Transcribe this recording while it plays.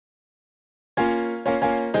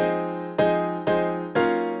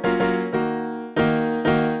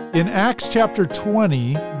In Acts chapter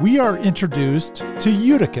 20, we are introduced to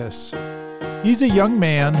Eutychus. He's a young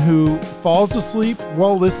man who falls asleep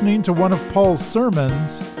while listening to one of Paul's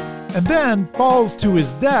sermons and then falls to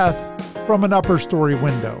his death from an upper story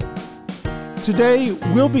window. Today,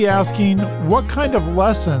 we'll be asking what kind of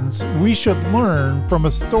lessons we should learn from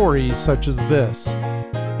a story such as this,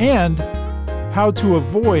 and how to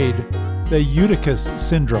avoid the Eutychus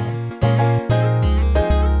syndrome.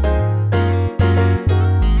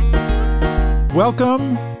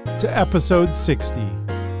 Welcome to episode 60,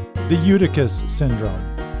 the Eutychus syndrome.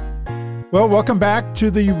 Well, welcome back to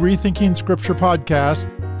the Rethinking Scripture podcast.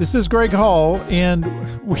 This is Greg Hall,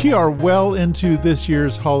 and we are well into this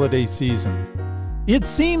year's holiday season. It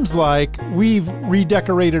seems like we've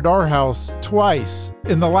redecorated our house twice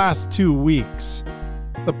in the last 2 weeks.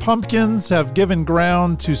 The pumpkins have given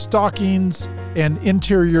ground to stockings and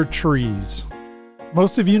interior trees.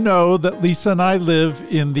 Most of you know that Lisa and I live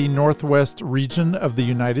in the Northwest region of the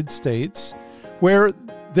United States, where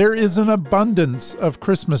there is an abundance of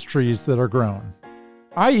Christmas trees that are grown.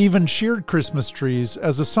 I even sheared Christmas trees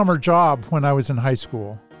as a summer job when I was in high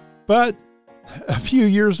school. But a few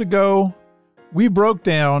years ago, we broke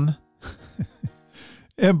down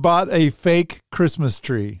and bought a fake Christmas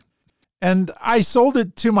tree. And I sold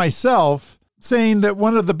it to myself, saying that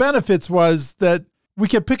one of the benefits was that we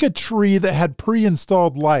could pick a tree that had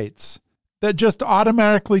pre-installed lights that just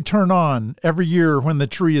automatically turn on every year when the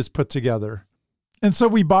tree is put together. And so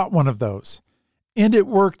we bought one of those, and it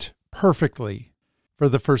worked perfectly for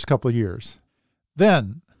the first couple of years.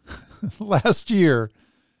 Then, last year,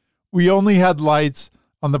 we only had lights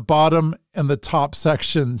on the bottom and the top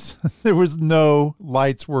sections. There was no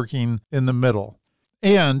lights working in the middle.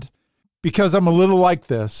 And because I'm a little like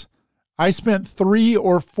this, I spent 3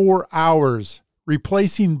 or 4 hours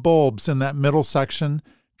replacing bulbs in that middle section,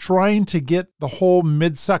 trying to get the whole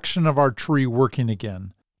midsection of our tree working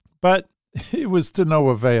again. But it was to no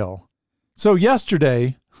avail. So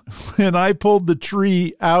yesterday, when I pulled the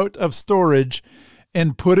tree out of storage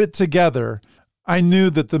and put it together, I knew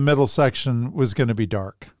that the middle section was going to be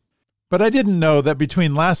dark. But I didn't know that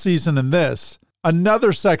between last season and this,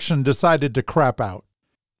 another section decided to crap out.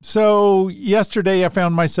 So yesterday I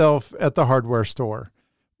found myself at the hardware store,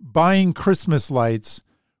 buying Christmas lights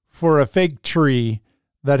for a fake tree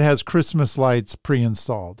that has Christmas lights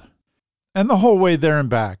pre-installed. And the whole way there and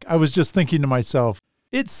back, I was just thinking to myself,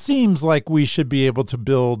 it seems like we should be able to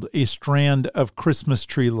build a strand of Christmas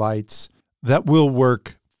tree lights that will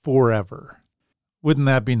work forever. Wouldn't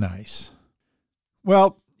that be nice?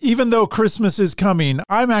 Well, even though Christmas is coming,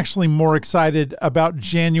 I'm actually more excited about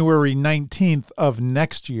January 19th of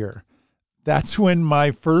next year. That's when my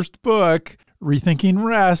first book, Rethinking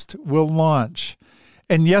Rest, will launch.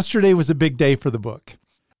 And yesterday was a big day for the book.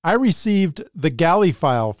 I received the galley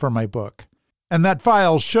file for my book, and that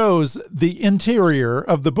file shows the interior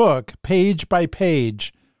of the book, page by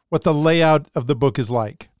page, what the layout of the book is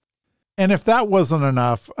like. And if that wasn't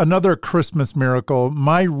enough, another Christmas miracle,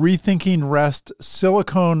 my Rethinking Rest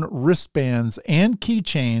silicone wristbands and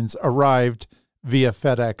keychains arrived via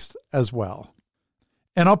FedEx as well.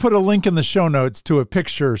 And I'll put a link in the show notes to a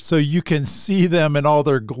picture so you can see them in all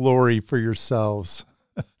their glory for yourselves.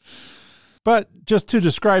 But just to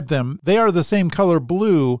describe them, they are the same color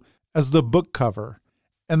blue as the book cover,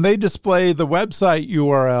 and they display the website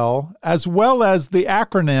URL as well as the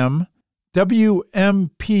acronym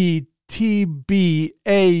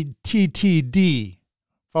WMPTBATTD,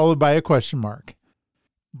 followed by a question mark.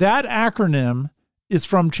 That acronym is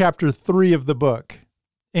from chapter 3 of the book.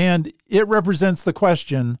 And it represents the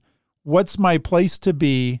question, what's my place to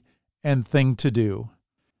be and thing to do?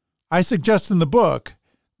 I suggest in the book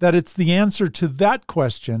that it's the answer to that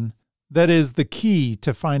question that is the key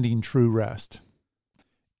to finding true rest.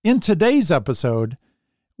 In today's episode,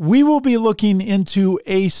 we will be looking into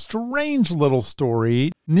a strange little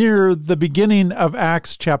story near the beginning of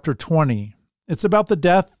Acts chapter 20. It's about the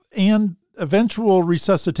death and eventual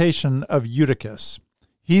resuscitation of Eutychus.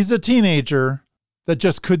 He's a teenager that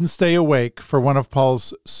just couldn't stay awake for one of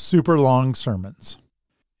Paul's super long sermons.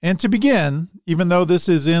 And to begin, even though this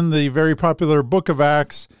is in the very popular book of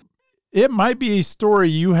Acts, it might be a story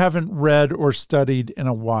you haven't read or studied in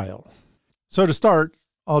a while. So to start,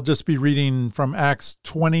 I'll just be reading from Acts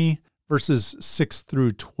 20, verses 6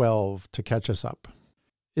 through 12 to catch us up.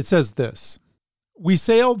 It says this: We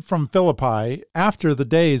sailed from Philippi after the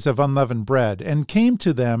days of unleavened bread and came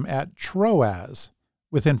to them at Troas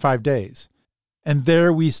within 5 days. And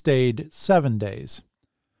there we stayed 7 days.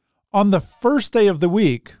 On the first day of the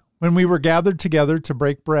week, when we were gathered together to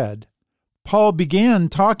break bread, Paul began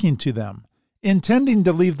talking to them, intending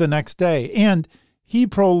to leave the next day, and he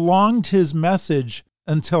prolonged his message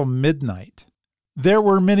until midnight. There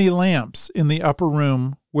were many lamps in the upper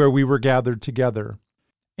room where we were gathered together.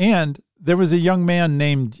 And there was a young man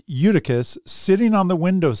named Eutychus sitting on the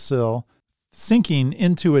windowsill, sinking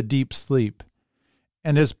into a deep sleep.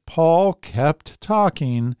 And as Paul kept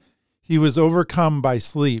talking, he was overcome by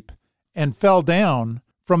sleep and fell down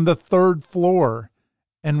from the third floor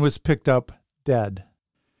and was picked up dead.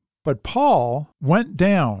 But Paul went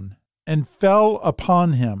down and fell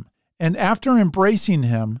upon him, and after embracing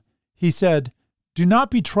him, he said, "Do not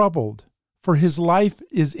be troubled, for his life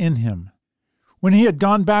is in him." When he had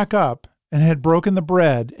gone back up and had broken the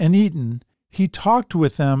bread and eaten, he talked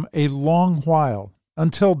with them a long while,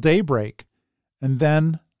 until daybreak, and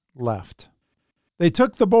then left. They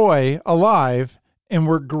took the boy alive and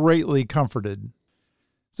were greatly comforted.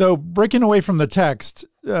 So, breaking away from the text,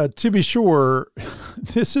 to be sure,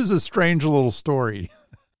 this is a strange little story,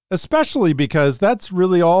 especially because that's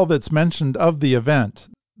really all that's mentioned of the event.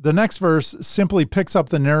 The next verse simply picks up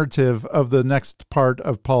the narrative of the next part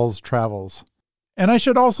of Paul's travels. And I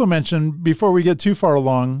should also mention, before we get too far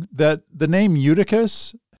along, that the name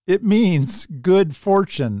Eutychus, it means good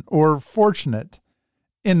fortune or fortunate.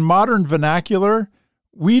 In modern vernacular,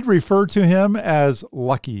 we'd refer to him as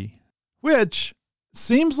lucky, which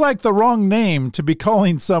seems like the wrong name to be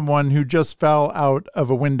calling someone who just fell out of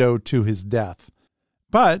a window to his death.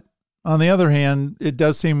 But on the other hand, it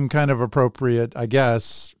does seem kind of appropriate, I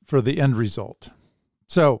guess, for the end result.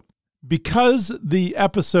 So, because the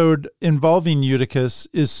episode involving Eutychus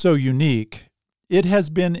is so unique, it has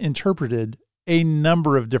been interpreted a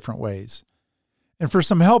number of different ways. And for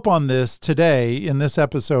some help on this today, in this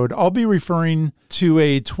episode, I'll be referring to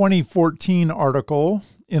a 2014 article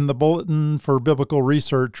in the Bulletin for Biblical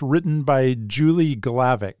Research written by Julie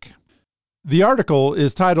Glavick. The article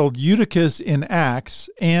is titled Eutychus in Acts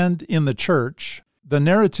and in the Church, the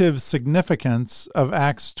Narrative Significance of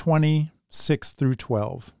Acts 20, 6 through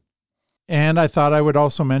 12. And I thought I would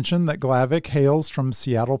also mention that Glavick hails from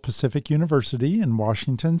Seattle Pacific University in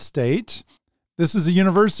Washington State. This is a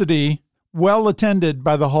university well attended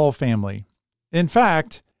by the Hall family. In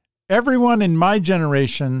fact, everyone in my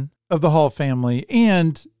generation of the Hall family,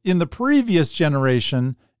 and in the previous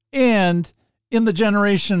generation, and in the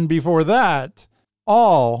generation before that,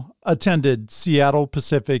 all attended Seattle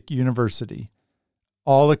Pacific University.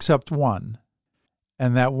 All except one.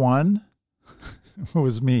 And that one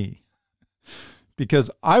was me. Because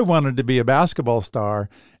I wanted to be a basketball star,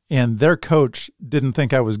 and their coach didn't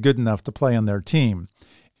think I was good enough to play on their team.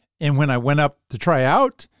 And when I went up to try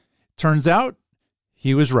out, turns out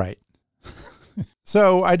he was right.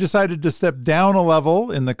 So I decided to step down a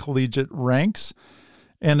level in the collegiate ranks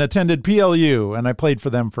and attended PLU, and I played for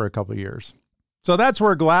them for a couple of years. So that's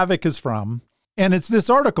where Glavick is from. And it's this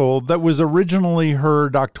article that was originally her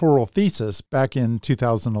doctoral thesis back in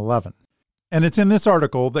 2011. And it's in this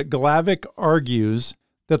article that Glavick argues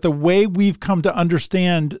that the way we've come to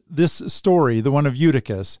understand this story, the one of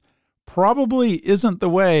Eutychus, probably isn't the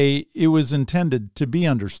way it was intended to be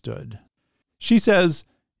understood. She says,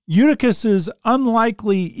 Eutychus's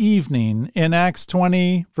unlikely evening in Acts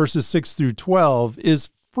 20, verses 6 through 12, is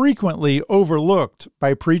frequently overlooked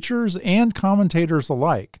by preachers and commentators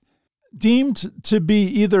alike, deemed to be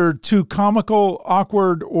either too comical,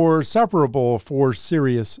 awkward, or separable for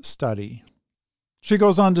serious study. She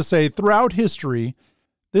goes on to say, throughout history,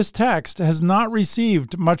 this text has not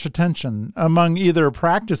received much attention among either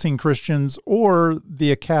practicing Christians or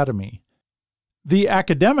the academy. The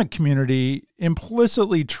academic community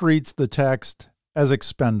implicitly treats the text as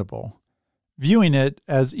expendable, viewing it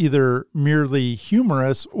as either merely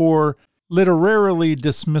humorous or literarily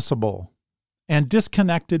dismissible and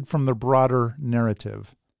disconnected from the broader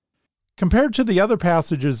narrative. Compared to the other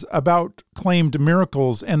passages about claimed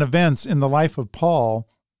miracles and events in the life of Paul,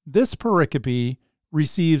 this pericope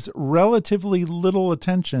receives relatively little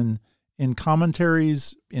attention in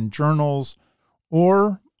commentaries, in journals,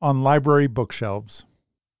 or on library bookshelves.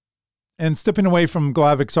 And stepping away from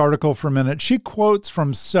Glavick's article for a minute, she quotes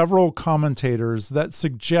from several commentators that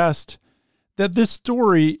suggest that this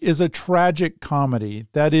story is a tragic comedy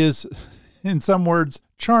that is, in some words,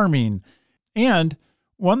 charming, and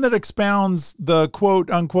one that expounds the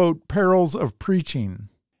quote-unquote perils of preaching.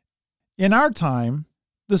 In our time,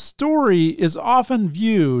 the story is often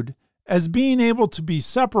viewed as being able to be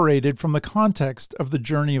separated from the context of the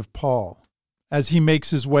journey of Paul as he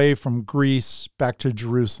makes his way from Greece back to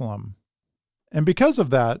Jerusalem. And because of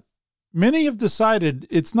that, many have decided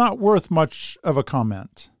it's not worth much of a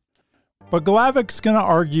comment. But Glavick's going to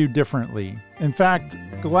argue differently. In fact,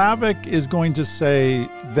 Glavick is going to say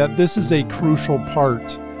that this is a crucial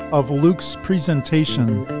part of Luke's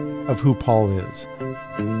presentation of who Paul is.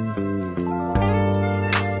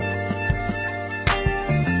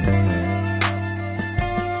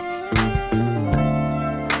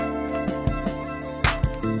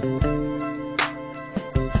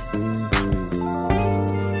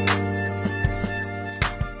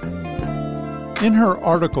 In her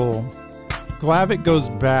article, Glavick goes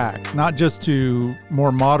back, not just to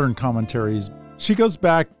more modern commentaries, she goes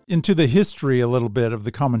back into the history a little bit of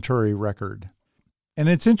the commentary record. And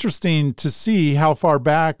it's interesting to see how far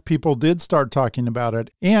back people did start talking about it,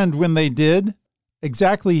 and when they did,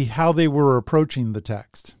 exactly how they were approaching the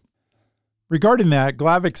text. Regarding that,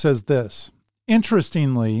 Glavick says this: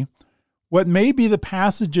 interestingly, what may be the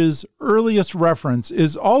passage's earliest reference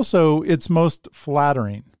is also its most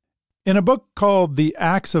flattering. In a book called The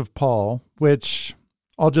Acts of Paul, which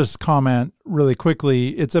I'll just comment really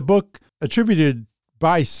quickly, it's a book attributed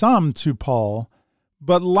by some to Paul,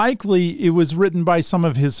 but likely it was written by some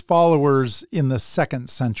of his followers in the 2nd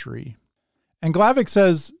century. And Glavick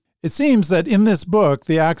says, it seems that in this book,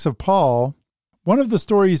 The Acts of Paul, one of the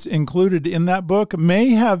stories included in that book may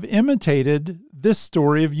have imitated this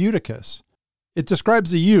story of Eutychus. It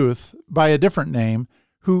describes a youth by a different name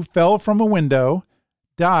who fell from a window,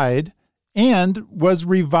 died, and was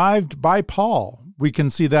revived by Paul. We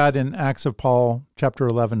can see that in Acts of Paul, chapter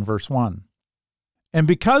 11, verse 1. And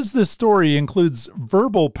because this story includes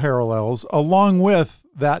verbal parallels along with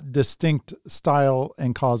that distinct style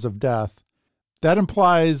and cause of death, that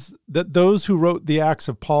implies that those who wrote the Acts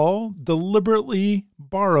of Paul deliberately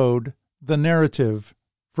borrowed the narrative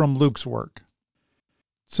from Luke's work.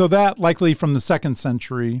 So that likely from the 2nd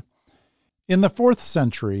century. In the 4th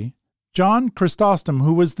century, John Chrysostom,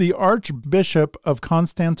 who was the Archbishop of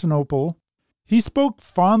Constantinople, he spoke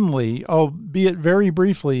fondly, albeit very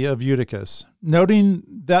briefly, of Eutychus, noting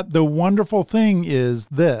that the wonderful thing is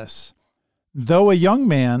this: though a young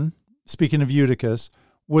man, speaking of Eutychus,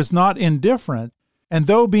 was not indifferent, and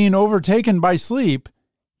though being overtaken by sleep,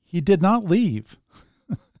 he did not leave,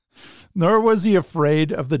 nor was he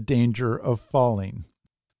afraid of the danger of falling.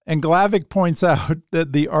 And Glavick points out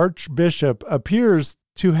that the Archbishop appears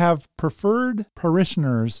to have preferred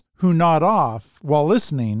parishioners who nod off while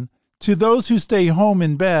listening to those who stay home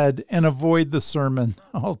in bed and avoid the sermon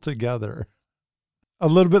altogether. A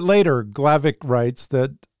little bit later, Glavick writes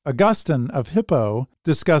that Augustine of Hippo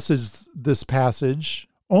discusses this passage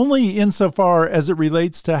only insofar as it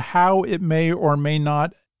relates to how it may or may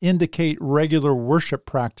not indicate regular worship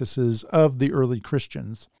practices of the early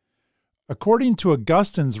Christians. According to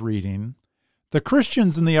Augustine's reading, the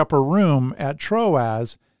Christians in the upper room at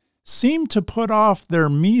Troas seem to put off their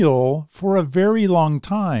meal for a very long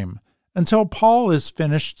time until Paul is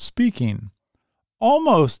finished speaking,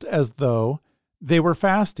 almost as though they were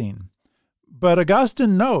fasting. But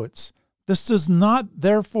Augustine notes, this does not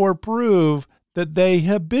therefore prove that they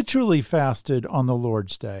habitually fasted on the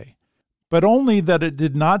Lord's Day, but only that it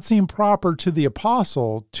did not seem proper to the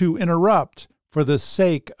apostle to interrupt for the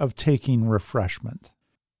sake of taking refreshment.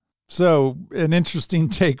 So, an interesting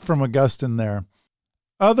take from Augustine there.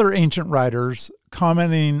 Other ancient writers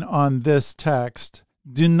commenting on this text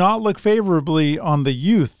do not look favorably on the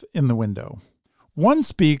youth in the window. One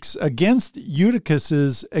speaks against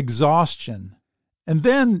Eutychus's exhaustion and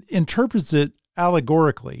then interprets it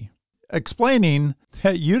allegorically, explaining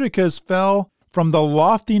that Eutychus fell from the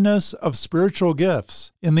loftiness of spiritual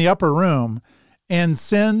gifts in the upper room and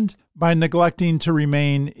sinned by neglecting to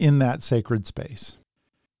remain in that sacred space.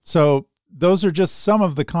 So those are just some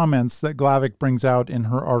of the comments that Glavick brings out in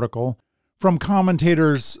her article from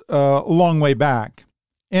commentators a long way back.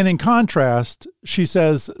 And in contrast, she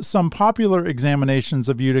says some popular examinations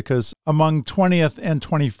of Eutychus among 20th and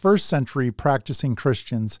 21st century practicing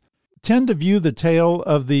Christians tend to view the tale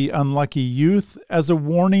of the unlucky youth as a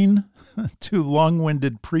warning to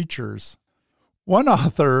long-winded preachers. One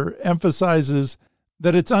author emphasizes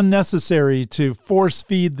that it's unnecessary to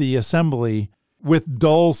force-feed the assembly with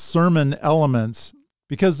dull sermon elements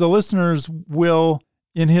because the listeners will,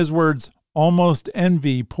 in his words, almost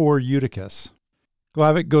envy poor Eutychus.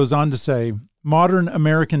 Glavick goes on to say, modern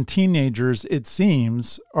American teenagers, it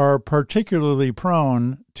seems, are particularly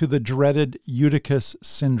prone to the dreaded Eutychus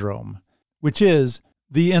syndrome, which is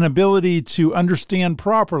the inability to understand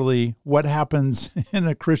properly what happens in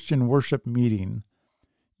a Christian worship meeting.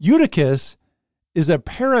 Eutychus is a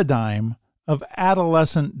paradigm of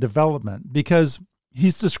adolescent development because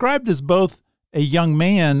he's described as both a young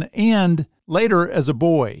man and later as a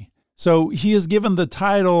boy. So he is given the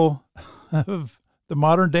title of the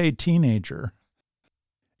modern-day teenager.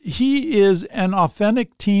 He is an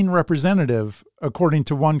authentic teen representative, according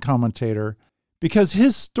to one commentator, because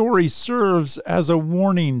his story serves as a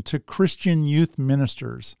warning to Christian youth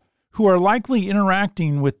ministers who are likely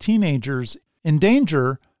interacting with teenagers in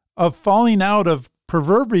danger of falling out of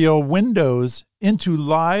proverbial windows into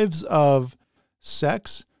lives of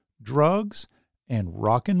sex, drugs, and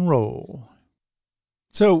rock and roll.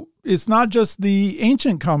 So it's not just the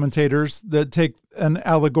ancient commentators that take an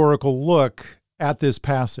allegorical look at this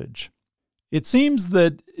passage. It seems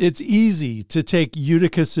that it's easy to take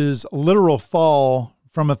Eutychus's literal fall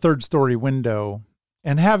from a third-story window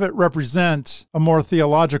and have it represent a more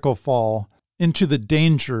theological fall into the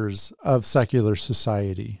dangers of secular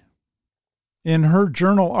society. In her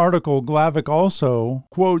journal article, Glavick also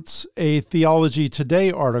quotes a Theology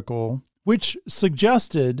Today article, which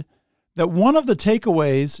suggested that one of the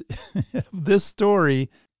takeaways of this story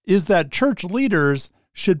is that church leaders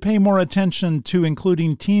should pay more attention to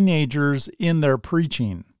including teenagers in their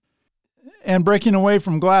preaching. And breaking away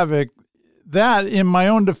from Glavick, that, in my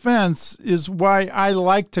own defense, is why I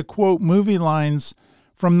like to quote movie lines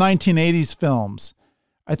from 1980s films.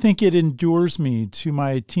 I think it endures me to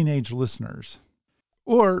my teenage listeners,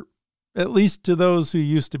 or at least to those who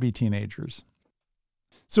used to be teenagers.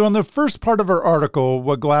 So in the first part of her article,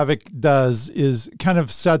 what Glavick does is kind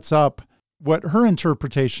of sets up what her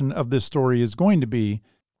interpretation of this story is going to be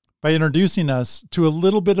by introducing us to a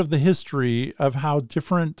little bit of the history of how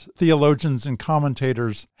different theologians and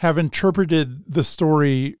commentators have interpreted the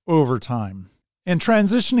story over time. And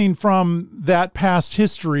transitioning from that past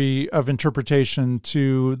history of interpretation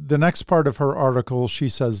to the next part of her article, she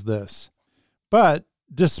says this: "But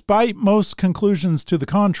despite most conclusions to the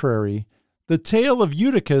contrary, the tale of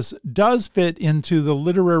Eutychus does fit into the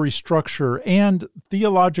literary structure and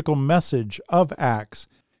theological message of Acts,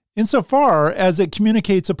 insofar as it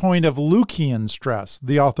communicates a point of Lucian stress,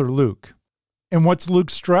 the author Luke. And what's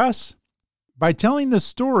Luke's stress? By telling this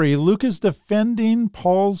story, Luke is defending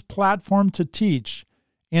Paul's platform to teach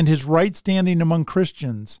and his right standing among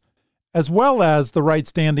Christians, as well as the right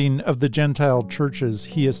standing of the Gentile churches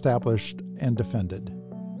he established and defended."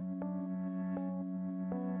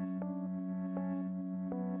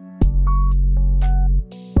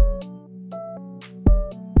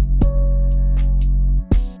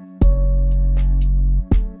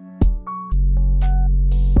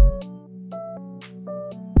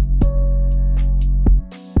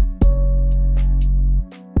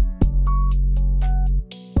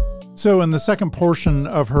 So in the second portion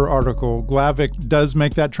of her article, Glavick does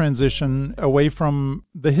make that transition away from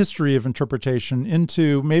the history of interpretation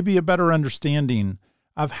into maybe a better understanding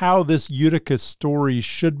of how this Eutychus story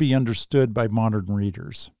should be understood by modern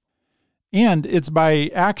readers. And it's by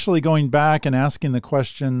actually going back and asking the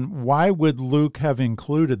question, why would Luke have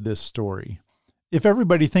included this story? If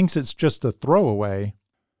everybody thinks it's just a throwaway,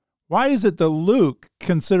 why is it that Luke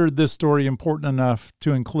considered this story important enough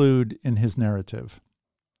to include in his narrative?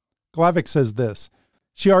 Glavick says this: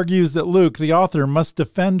 "She argues that Luke, the author, must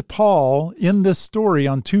defend Paul in this story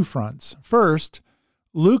on two fronts. First,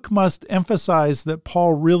 Luke must emphasize that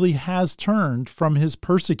Paul really has turned from his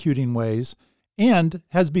persecuting ways and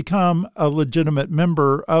has become a legitimate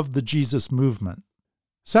member of the Jesus movement.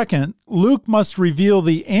 Second, Luke must reveal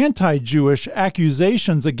the anti-Jewish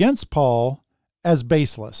accusations against Paul as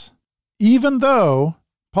baseless, even though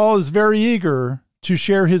Paul is very eager to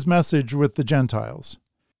share his message with the Gentiles."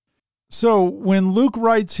 So when Luke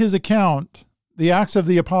writes his account, the Acts of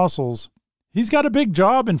the Apostles, he's got a big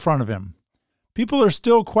job in front of him. People are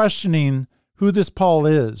still questioning who this Paul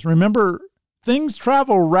is. Remember, things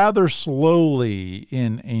travel rather slowly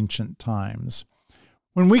in ancient times.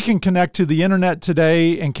 When we can connect to the internet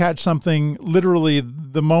today and catch something literally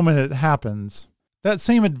the moment it happens, that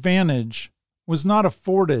same advantage was not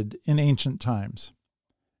afforded in ancient times.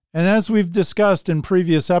 And as we've discussed in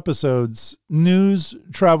previous episodes, news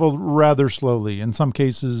traveled rather slowly. In some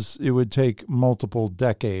cases, it would take multiple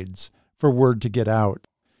decades for word to get out.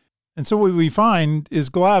 And so what we find is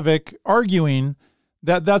Glavick arguing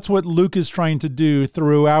that that's what Luke is trying to do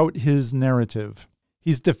throughout his narrative.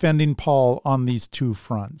 He's defending Paul on these two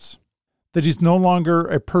fronts. That he's no longer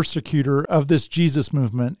a persecutor of this Jesus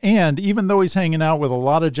movement. And even though he's hanging out with a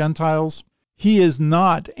lot of Gentiles, he is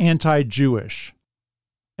not anti-Jewish.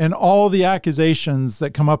 And all the accusations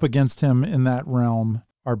that come up against him in that realm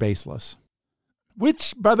are baseless.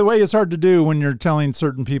 Which, by the way, is hard to do when you're telling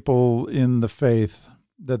certain people in the faith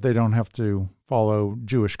that they don't have to follow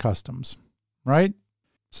Jewish customs, right?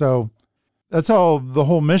 So that's how the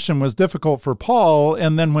whole mission was difficult for Paul.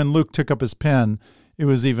 And then when Luke took up his pen, it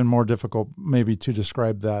was even more difficult maybe to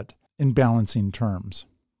describe that in balancing terms.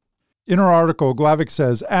 In our article, Glavick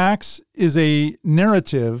says, Acts is a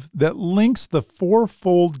narrative that links the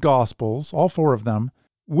fourfold Gospels, all four of them,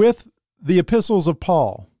 with the epistles of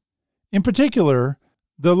Paul. In particular,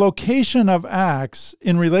 the location of Acts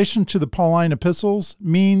in relation to the Pauline epistles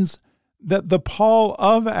means that the Paul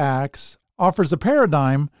of Acts offers a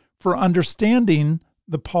paradigm for understanding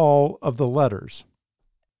the Paul of the letters.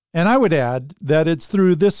 And I would add that it's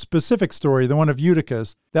through this specific story, the one of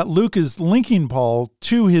Eutychus, that Luke is linking Paul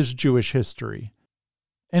to his Jewish history.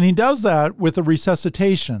 And he does that with a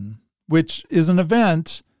resuscitation, which is an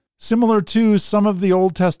event similar to some of the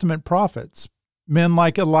Old Testament prophets, men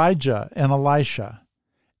like Elijah and Elisha.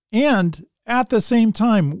 And at the same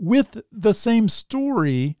time, with the same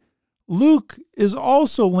story, Luke is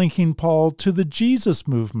also linking Paul to the Jesus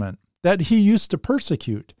movement that he used to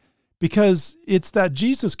persecute, because it's that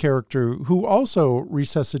Jesus character who also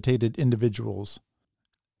resuscitated individuals.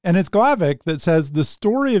 And it's Glavick that says the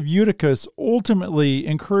story of Eutychus ultimately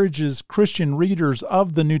encourages Christian readers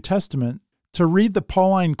of the New Testament to read the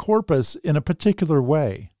Pauline corpus in a particular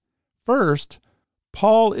way. First,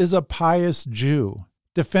 Paul is a pious Jew,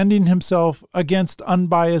 defending himself against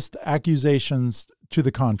unbiased accusations to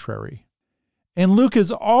the contrary. And Luke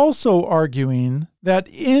is also arguing that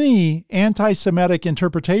any anti-Semitic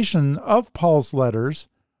interpretation of Paul's letters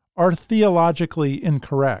are theologically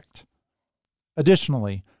incorrect.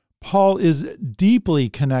 Additionally, Paul is deeply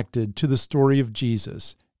connected to the story of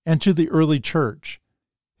Jesus and to the early church.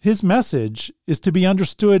 His message is to be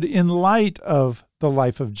understood in light of the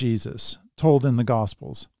life of Jesus told in the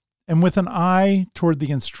Gospels, and with an eye toward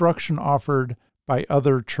the instruction offered by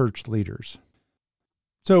other church leaders.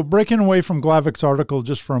 So breaking away from Glavick's article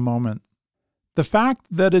just for a moment, the fact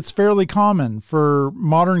that it's fairly common for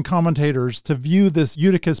modern commentators to view this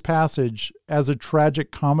Eutychus passage as a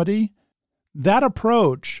tragic comedy, that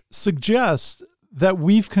approach suggests that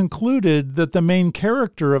we've concluded that the main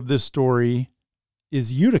character of this story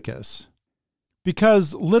is Eutychus.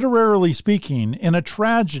 Because literarily speaking, in a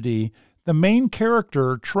tragedy, the main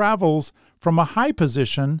character travels from a high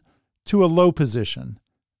position to a low position.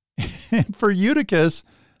 And for Eutychus,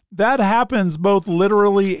 that happens both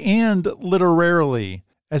literally and literarily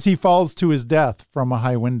as he falls to his death from a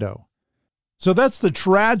high window. So that's the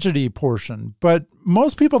tragedy portion, but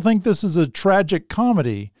most people think this is a tragic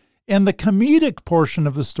comedy, and the comedic portion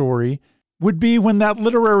of the story would be when that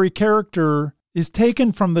literary character is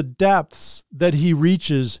taken from the depths that he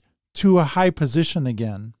reaches to a high position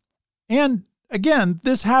again. And again,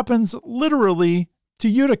 this happens literally to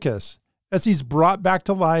Eutychus as he's brought back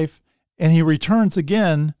to life and he returns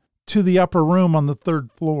again to the upper room on the third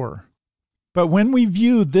floor. But when we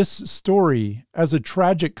view this story as a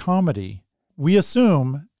tragic comedy, we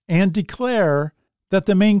assume and declare that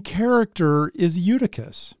the main character is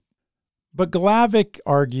Eutychus. But Glavick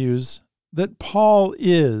argues that Paul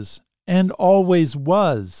is and always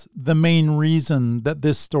was the main reason that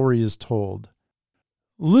this story is told.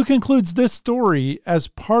 Luke includes this story as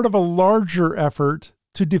part of a larger effort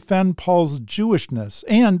to defend Paul's Jewishness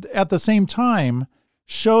and, at the same time,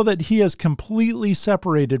 show that he is completely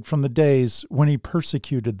separated from the days when he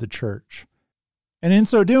persecuted the church. And in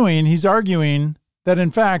so doing, he's arguing that,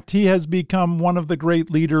 in fact, he has become one of the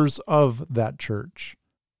great leaders of that church.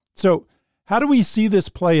 So, how do we see this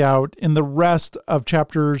play out in the rest of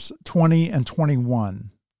chapters 20 and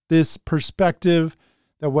 21? This perspective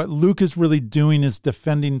that what Luke is really doing is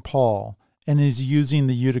defending Paul and is using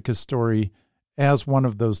the Eutychus story as one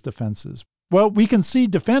of those defenses. Well, we can see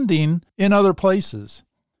defending in other places.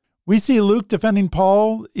 We see Luke defending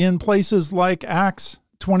Paul in places like Acts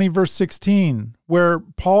 20, verse 16, where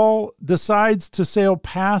Paul decides to sail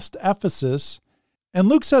past Ephesus. And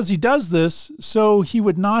Luke says he does this so he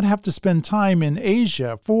would not have to spend time in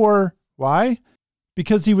Asia. For why?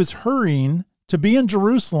 Because he was hurrying to be in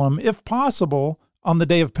Jerusalem, if possible, on the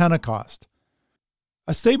day of Pentecost.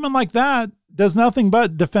 A statement like that does nothing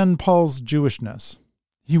but defend Paul's Jewishness.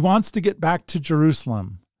 He wants to get back to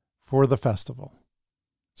Jerusalem for the festival.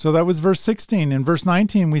 So that was verse 16. In verse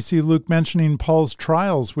 19, we see Luke mentioning Paul's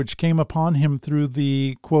trials, which came upon him through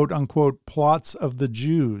the quote-unquote plots of the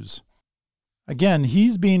Jews. Again,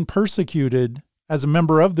 he's being persecuted as a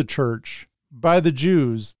member of the church by the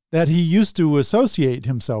Jews that he used to associate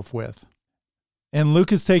himself with. And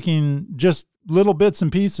Luke is taking just little bits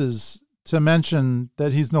and pieces to mention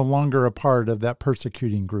that he's no longer a part of that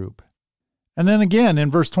persecuting group. And then again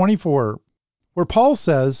in verse 24, where Paul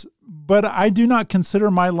says, "But I do not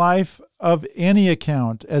consider my life of any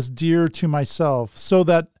account as dear to myself, so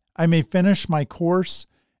that I may finish my course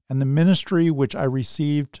and the ministry which I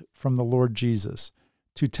received from the Lord Jesus,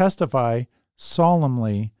 to testify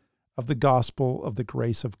solemnly of the gospel of the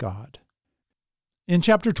grace of God." In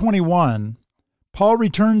chapter 21, Paul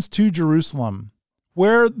returns to Jerusalem,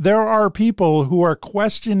 where there are people who are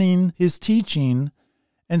questioning his teaching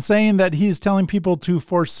and saying that he is telling people to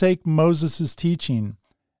forsake Moses' teaching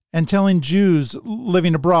and telling Jews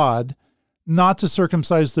living abroad not to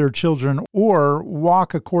circumcise their children or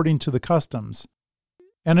walk according to the customs.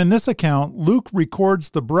 And in this account, Luke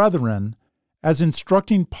records the brethren as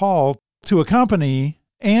instructing Paul to accompany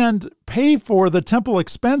and pay for the temple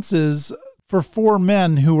expenses for 4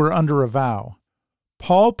 men who were under a vow.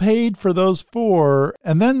 Paul paid for those 4,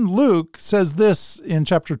 and then Luke says this in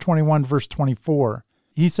chapter 21, verse 24.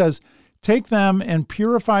 He says, "Take them and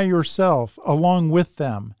purify yourself along with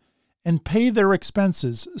them, and pay their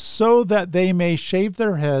expenses, so that they may shave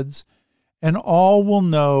their heads, and all will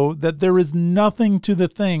know that there is nothing to the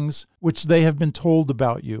things which they have been told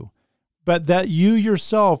about you, but that you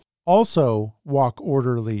yourself also walk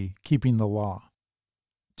orderly, keeping the law."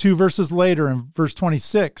 2 verses later, in verse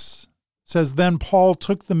 26, says, "Then Paul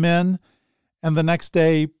took the men, and the next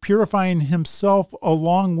day, purifying himself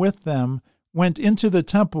along with them, went into the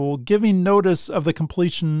temple, giving notice of the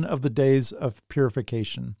completion of the days of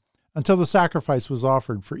purification, until the sacrifice was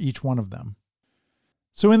offered for each one of them."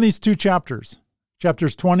 So in these 2 chapters,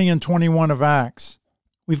 chapters 20 and 21 of Acts,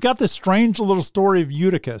 we've got this strange little story of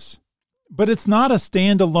Eutychus, but it's not a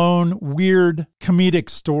standalone, weird, comedic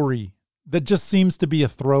story that just seems to be a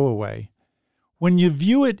throwaway. When you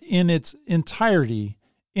view it in its entirety,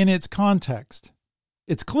 in its context,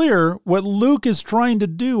 it's clear what Luke is trying to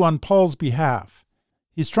do on Paul's behalf.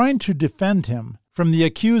 He's trying to defend him from the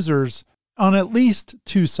accusers on at least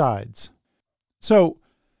 2 sides. So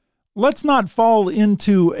let's not fall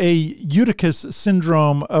into a Eutychus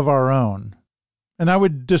syndrome of our own. And I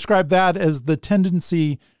would describe that as the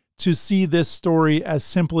tendency to see this story as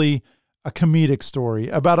simply a comedic story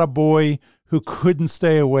about a boy who couldn't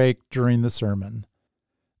stay awake during the sermon.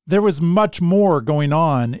 There was much more going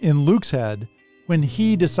on in Luke's head when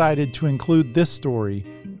he decided to include this story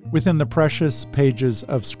within the precious pages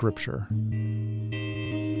of Scripture.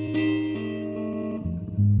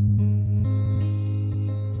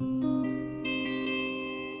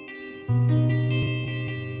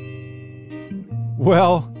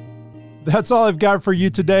 Well, that's all I've got for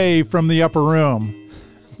you today from the upper room.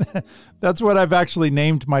 That's what I've actually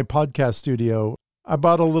named my podcast studio. I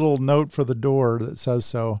bought a little note for the door that says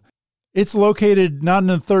so. It's located not in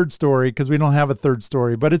the 3rd story because we don't have a 3rd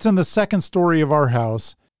story, but it's in the 2nd story of our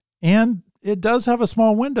house. And it does have a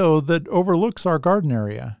small window that overlooks our garden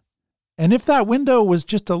area. And if that window was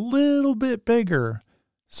just a little bit bigger,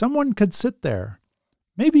 someone could sit there.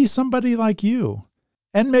 Maybe somebody like you.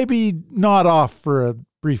 And maybe nod off for a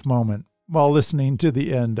brief moment while listening to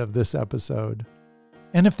the end of this episode.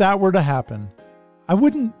 And if that were to happen, I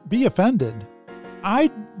wouldn't be offended.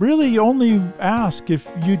 I'd really only ask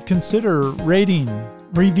if you'd consider rating,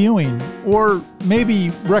 reviewing, or maybe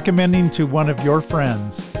recommending to one of your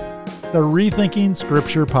friends the Rethinking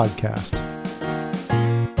Scripture podcast.